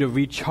you do to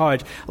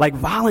recharge. Like,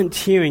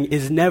 volunteering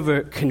is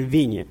never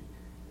convenient.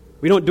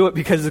 We don't do it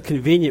because it's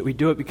convenient. We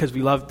do it because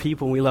we love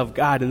people and we love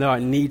God and there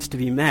are needs to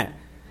be met.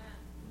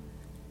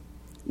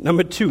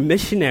 Number 2,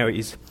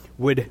 missionaries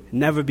would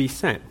never be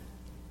sent.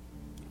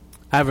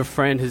 I have a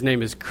friend, his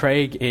name is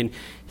Craig, and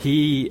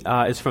he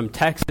is from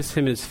Texas,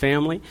 him and his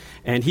family,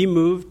 and he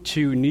moved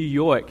to New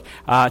York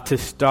to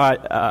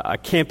start a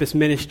campus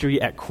ministry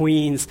at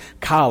Queens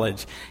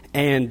College.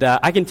 And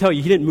I can tell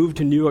you, he didn't move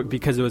to New York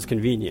because it was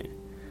convenient.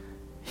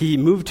 He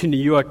moved to New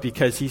York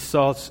because he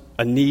saw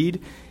a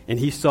need, and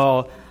he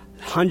saw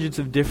hundreds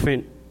of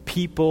different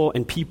people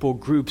and people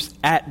groups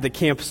at the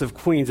campus of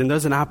Queens, and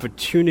there's an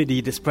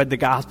opportunity to spread the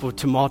gospel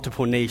to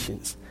multiple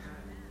nations.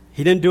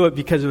 He didn't do it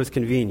because it was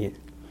convenient.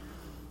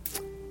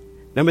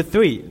 Number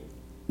 3,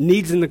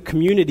 needs in the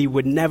community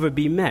would never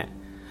be met.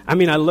 I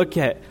mean, I look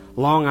at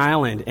Long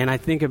Island and I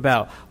think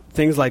about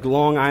things like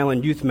Long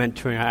Island youth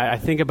mentoring. I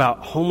think about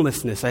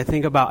homelessness. I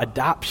think about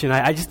adoption.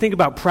 I just think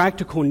about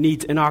practical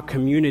needs in our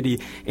community.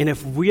 And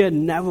if we are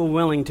never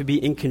willing to be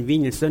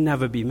inconvenienced, they'll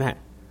never be met.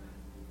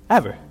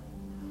 Ever.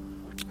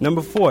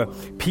 Number 4,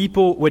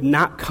 people would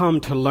not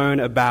come to learn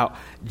about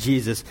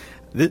Jesus.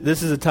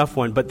 This is a tough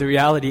one, but the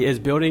reality is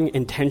building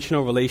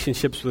intentional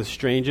relationships with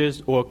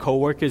strangers or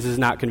coworkers is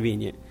not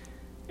convenient.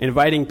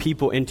 Inviting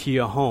people into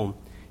your home,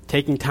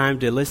 taking time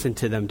to listen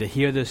to them, to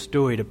hear their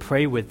story, to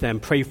pray with them,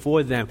 pray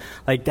for them,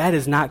 like that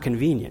is not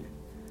convenient.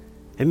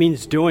 It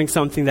means doing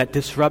something that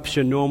disrupts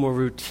your normal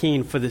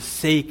routine for the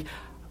sake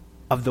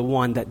of the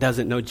one that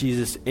doesn't know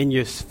Jesus in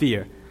your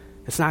sphere.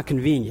 It's not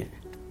convenient.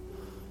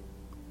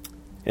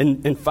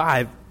 And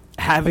 5,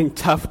 having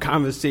tough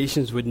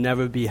conversations would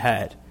never be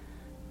had.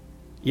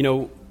 You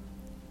know,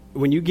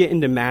 when you get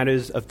into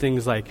matters of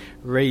things like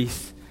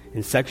race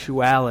and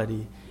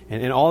sexuality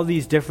and all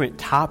these different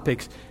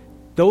topics,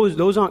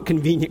 those aren't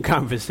convenient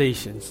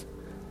conversations,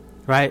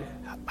 right?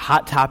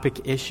 Hot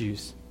topic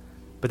issues,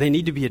 but they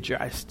need to be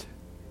addressed.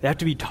 They have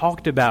to be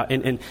talked about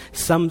in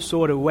some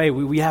sort of way.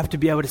 We have to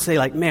be able to say,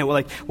 like, man, well,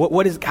 like,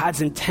 what is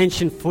God's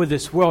intention for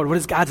this world? What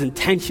is God's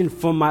intention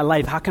for my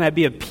life? How can I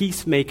be a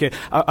peacemaker,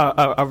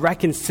 a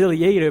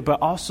reconciliator,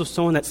 but also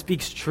someone that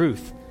speaks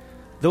truth?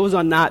 Those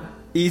are not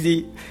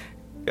easy,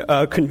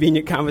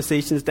 convenient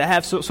conversations to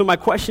have. So my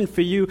question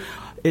for you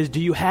is, do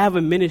you have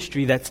a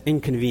ministry that's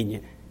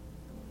inconvenient?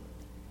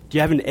 Do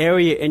you have an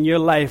area in your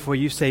life where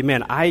you say,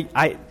 man,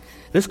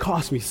 this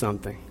cost me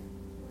something.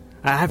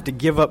 I have to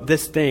give up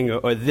this thing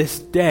or this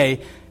day,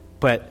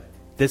 but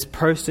this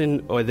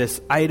person or this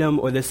item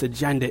or this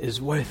agenda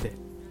is worth it.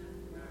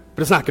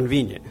 But it's not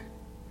convenient.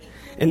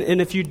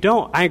 And if you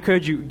don't, I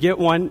encourage you, get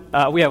one.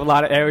 We have a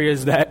lot of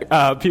areas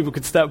that people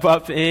could step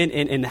up in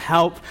and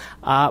help.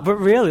 But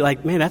really,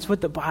 like, man, that's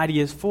what the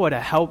body is for, to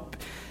help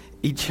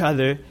each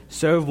other,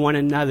 serve one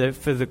another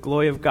for the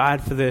glory of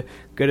God, for the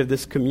good of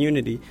this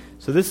community.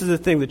 So this is the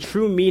thing. The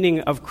true meaning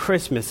of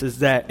Christmas is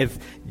that if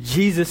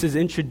Jesus is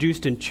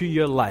introduced into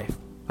your life,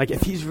 like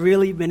if he's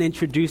really been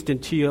introduced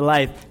into your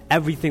life,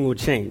 everything will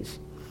change.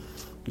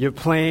 Your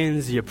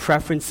plans, your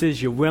preferences,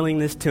 your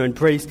willingness to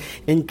embrace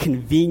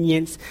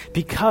inconvenience,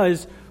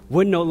 because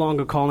we're no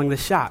longer calling the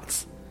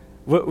shots.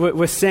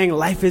 We're saying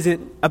life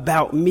isn't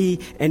about me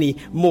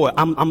anymore.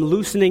 I'm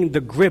loosening the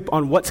grip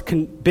on what's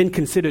been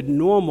considered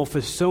normal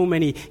for so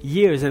many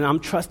years, and I'm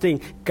trusting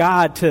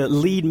God to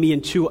lead me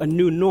into a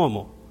new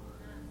normal.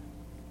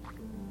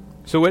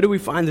 So where do we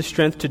find the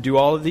strength to do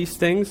all of these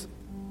things?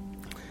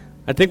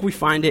 I think we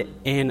find it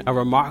in a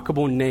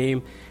remarkable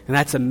name, and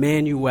that's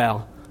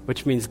Emmanuel,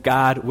 which means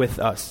God with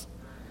us.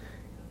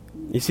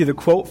 You see, the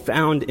quote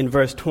found in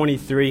verse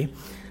 23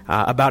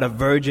 about a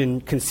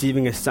virgin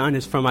conceiving a son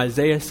is from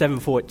Isaiah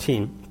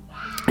 7:14.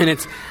 And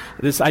it's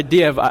this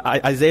idea of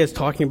Isaiah is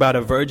talking about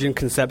a virgin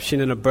conception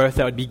and a birth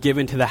that would be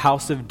given to the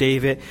house of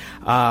David.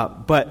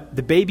 But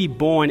the baby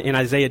born in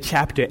Isaiah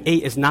chapter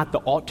 8 is not the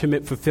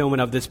ultimate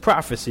fulfillment of this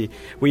prophecy.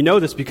 We know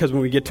this because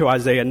when we get to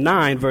Isaiah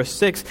 9, verse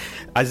 6,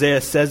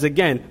 Isaiah says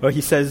again, or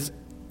he says,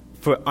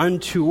 "For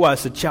unto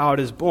us a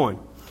child is born.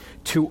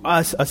 To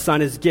us a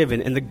son is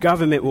given, and the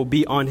government will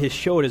be on his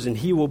shoulders, and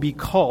he will be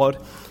called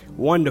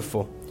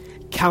Wonderful,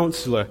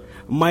 Counselor,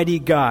 Mighty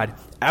God,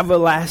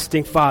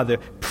 Everlasting Father,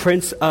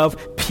 Prince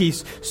of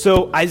Peace."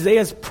 So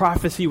Isaiah's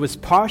prophecy was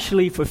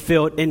partially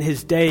fulfilled in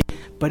his day,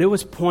 but it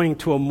was pointing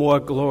to a more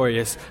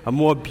glorious, a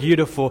more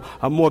beautiful,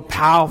 a more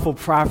powerful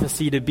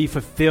prophecy to be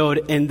fulfilled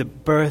in the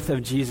birth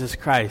of Jesus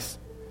Christ.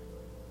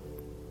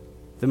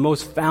 The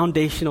most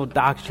foundational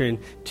doctrine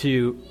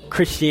to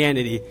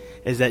Christianity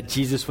is that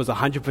Jesus was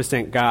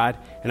 100% God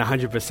and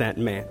 100%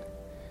 man.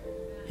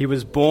 He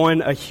was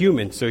born a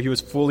human, so he was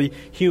fully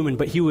human,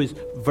 but he was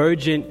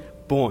virgin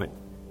born.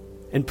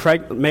 And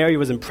Mary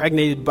was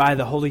impregnated by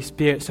the Holy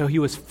Spirit, so he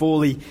was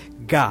fully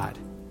God.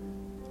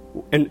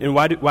 And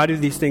why do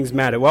these things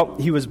matter? Well,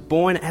 he was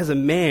born as a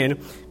man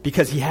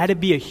because he had to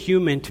be a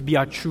human to be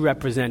our true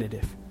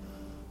representative.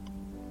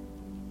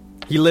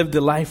 He lived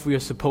the life we are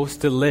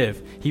supposed to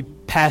live. He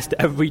passed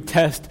every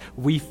test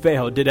we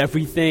failed, did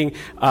everything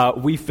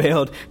we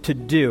failed to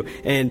do.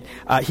 And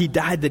he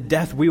died the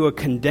death we were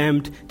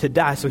condemned to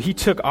die. So he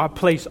took our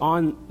place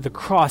on the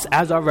cross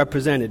as our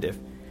representative.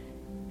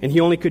 And he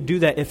only could do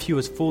that if he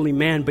was fully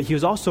man, but he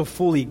was also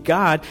fully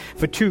God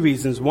for two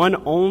reasons. One,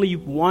 only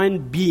one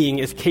being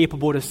is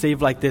capable to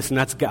save like this, and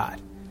that's God.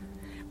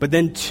 But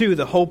then two,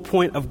 the whole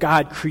point of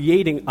God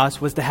creating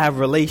us was to have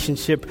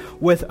relationship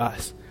with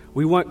us.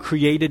 We weren't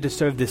created to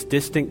serve this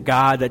distant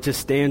God that just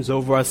stands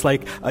over us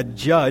like a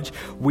judge.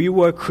 We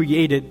were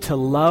created to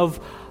love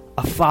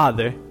a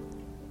father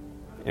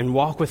and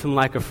walk with him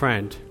like a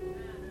friend.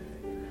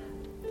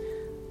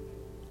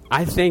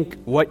 I think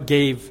what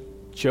gave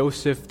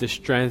Joseph the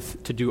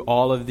strength to do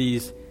all of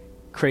these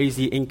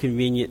crazy,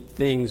 inconvenient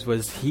things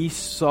was he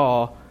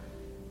saw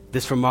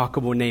this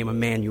remarkable name,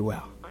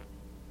 Emmanuel.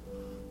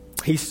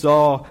 He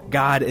saw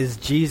God as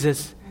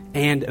Jesus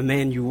and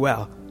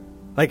Emmanuel.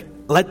 Like,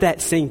 let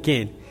that sink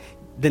in.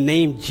 The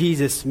name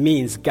Jesus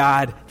means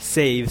God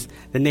saves.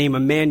 The name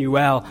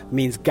Emmanuel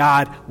means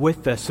God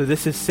with us. So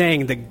this is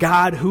saying the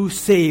God who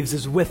saves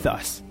is with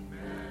us.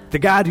 The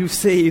God who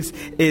saves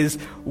is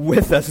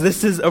with us.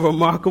 This is a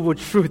remarkable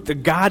truth. The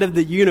God of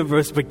the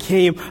universe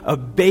became a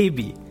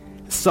baby,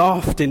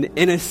 soft and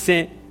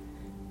innocent,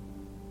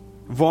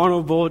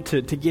 vulnerable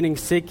to getting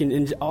sick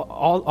and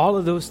all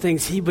of those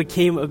things. He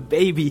became a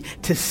baby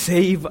to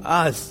save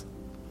us.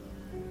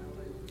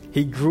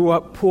 He grew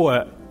up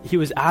poor, he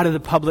was out of the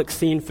public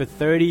scene for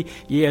 30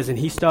 years, and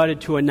he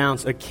started to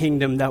announce a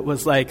kingdom that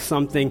was like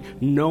something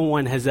no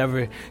one has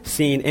ever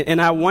seen.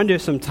 And I wonder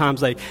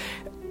sometimes, like,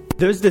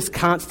 there's this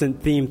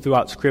constant theme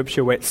throughout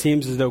Scripture where it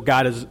seems as though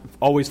God is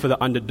always for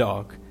the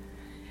underdog.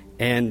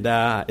 And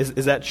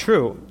is that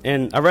true?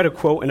 And I read a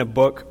quote in a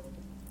book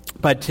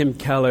by Tim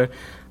Keller.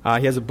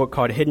 He has a book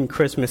called Hidden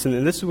Christmas,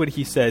 and this is what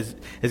he says: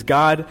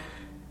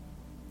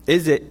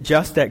 is it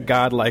just that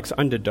God likes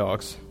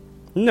underdogs?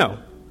 No.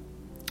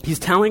 He's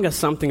telling us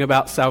something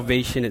about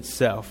salvation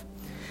itself.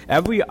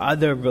 Every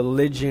other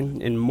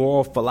religion and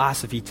moral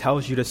philosophy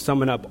tells you to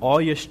summon up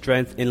all your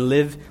strength and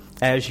live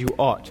as you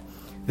ought.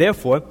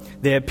 Therefore,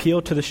 they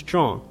appeal to the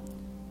strong,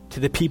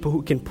 to the people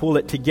who can pull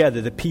it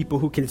together, the people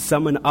who can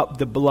summon up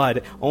the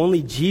blood.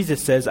 Only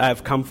Jesus says, I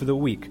have come for the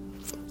weak.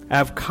 I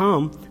have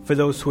come for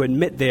those who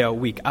admit they are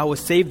weak. I will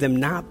save them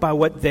not by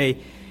what they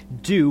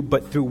do,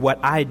 but through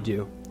what I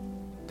do.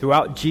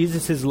 Throughout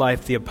Jesus'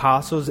 life, the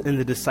apostles and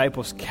the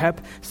disciples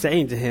kept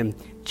saying to him,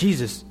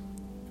 Jesus,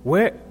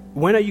 when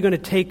are you going to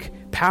take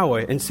power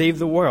and save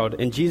the world?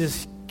 And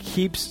Jesus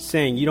keeps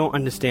saying, you don't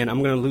understand.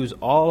 I'm going to lose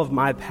all of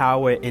my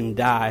power and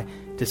die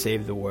to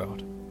save the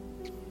world.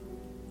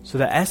 So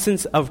the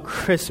essence of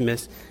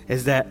Christmas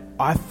is that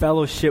our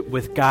fellowship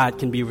with God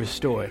can be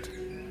restored.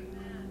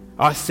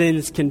 Our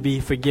sins can be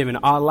forgiven.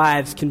 Our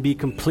lives can be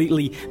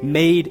completely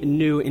made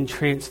new and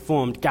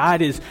transformed.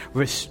 God is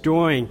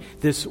restoring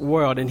this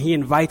world, and he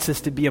invites us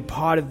to be a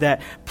part of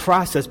that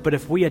process. But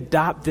if we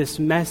adopt this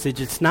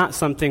message, it's not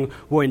something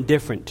we're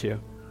indifferent to.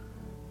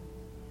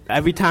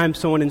 Every time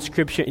someone in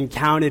Scripture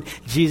encountered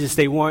Jesus,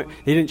 they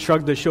didn't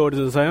shrug their shoulders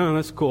and say, oh,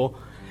 that's cool.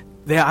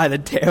 They're either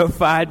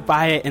terrified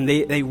by it and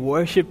they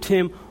worshiped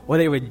him, or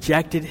they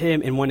rejected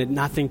him and wanted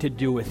nothing to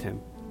do with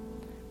him.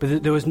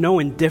 But there was no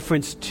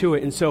indifference to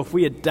it. And so if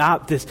we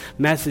adopt this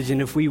message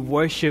and if we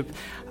worship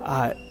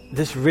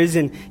this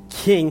risen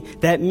King,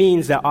 that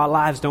means that our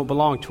lives don't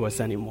belong to us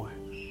anymore.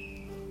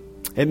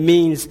 It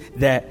means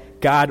that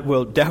God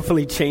will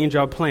definitely change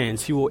our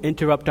plans. He will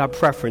interrupt our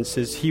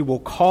preferences. He will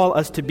call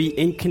us to be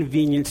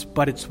inconvenienced,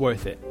 but it's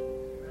worth it.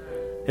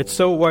 It's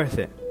so worth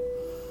it.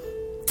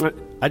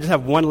 I just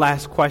have one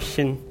last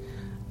question,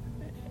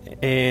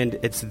 and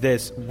it's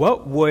this.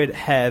 What would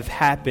have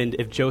happened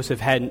if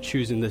Joseph hadn't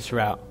chosen this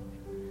route?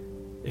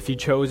 If he'd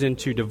chosen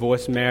to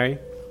divorce Mary,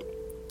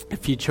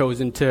 if he'd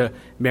chosen to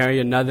marry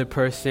another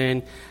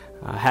person,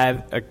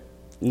 have a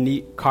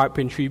neat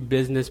carpentry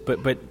business, but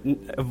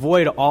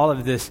avoid all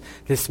of this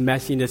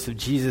messiness of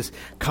Jesus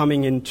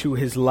coming into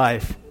his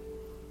life,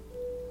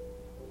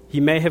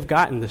 he may have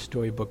gotten the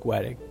storybook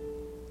wedding.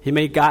 He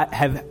may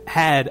have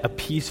had a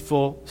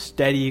peaceful,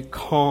 steady,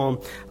 calm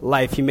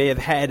life. He may have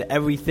had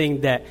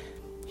everything that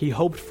he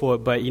hoped for,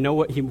 but you know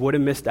what he would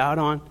have missed out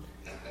on?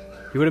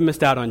 He would have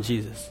missed out on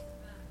Jesus.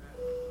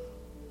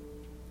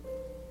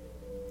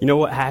 You know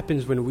what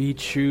happens when we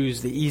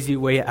choose the easy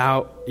way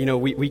out? You know,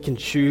 we can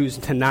choose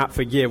to not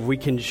forgive. We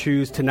can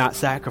choose to not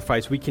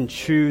sacrifice. We can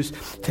choose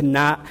to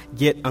not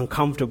get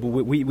uncomfortable.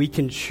 We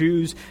can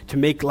choose to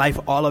make life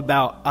all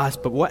about us.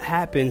 But what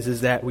happens is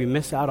that we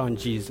miss out on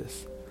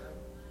Jesus.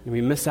 And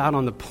we miss out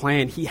on the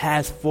plan he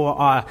has for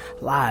our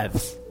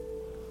lives.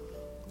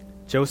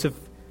 Joseph,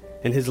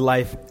 in his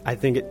life, I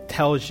think it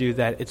tells you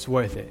that it's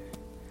worth it.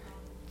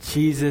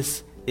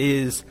 Jesus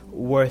is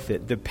worth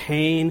it. The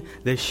pain,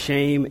 the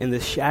shame, and the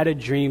shattered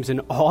dreams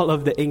and all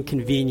of the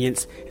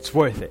inconvenience, it's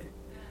worth it.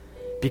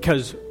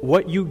 Because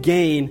what you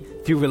gain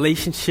through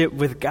relationship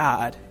with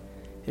God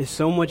is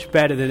so much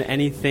better than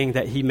anything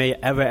that he may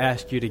ever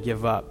ask you to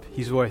give up.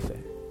 He's worth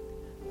it.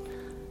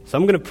 So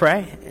I'm going to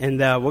pray, and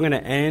we're going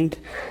to end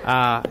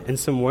in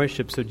some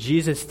worship. So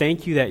Jesus,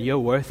 thank you that you're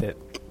worth it.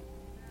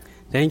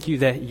 Thank you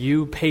that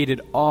you paid it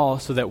all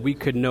so that we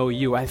could know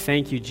you. I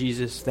thank you,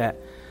 Jesus, that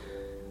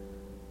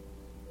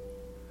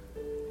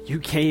you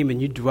came and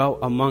you dwelt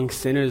among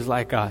sinners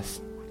like us.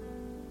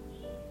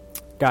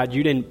 God,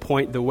 you didn't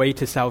point the way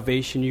to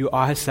salvation. You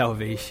are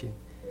salvation.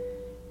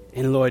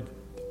 And Lord,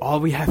 all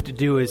we have to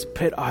do is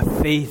put our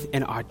faith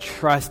and our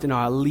trust and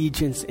our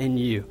allegiance in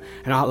you,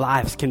 and our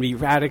lives can be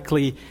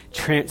radically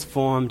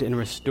transformed and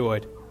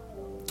restored.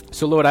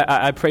 So, Lord,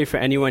 I pray for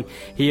anyone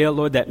here,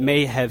 Lord, that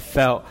may have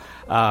felt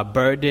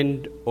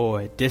burdened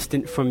or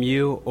distant from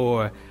you,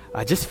 or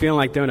just feeling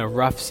like they're in a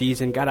rough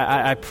season. God,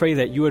 I pray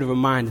that you would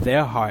remind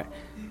their heart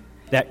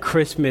that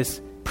Christmas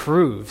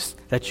proves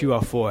that you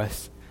are for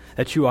us,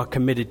 that you are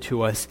committed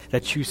to us,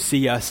 that you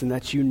see us, and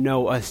that you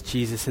know us,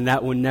 Jesus, and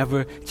that will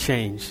never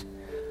change.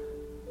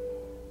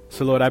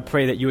 So, Lord, I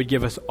pray that you would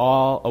give us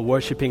all a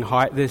worshiping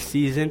heart this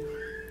season.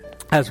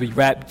 As we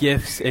wrap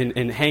gifts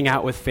and hang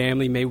out with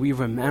family, may we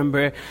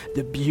remember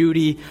the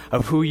beauty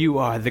of who you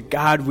are, the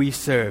God we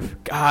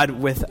serve, God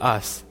with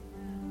us.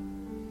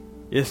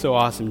 You're so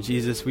awesome,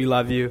 Jesus. We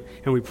love you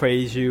and we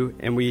praise you,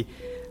 and we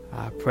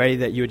pray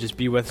that you would just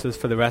be with us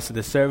for the rest of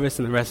the service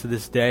and the rest of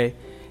this day.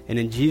 And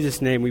in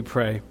Jesus' name we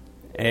pray.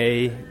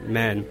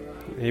 Amen.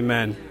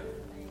 Amen.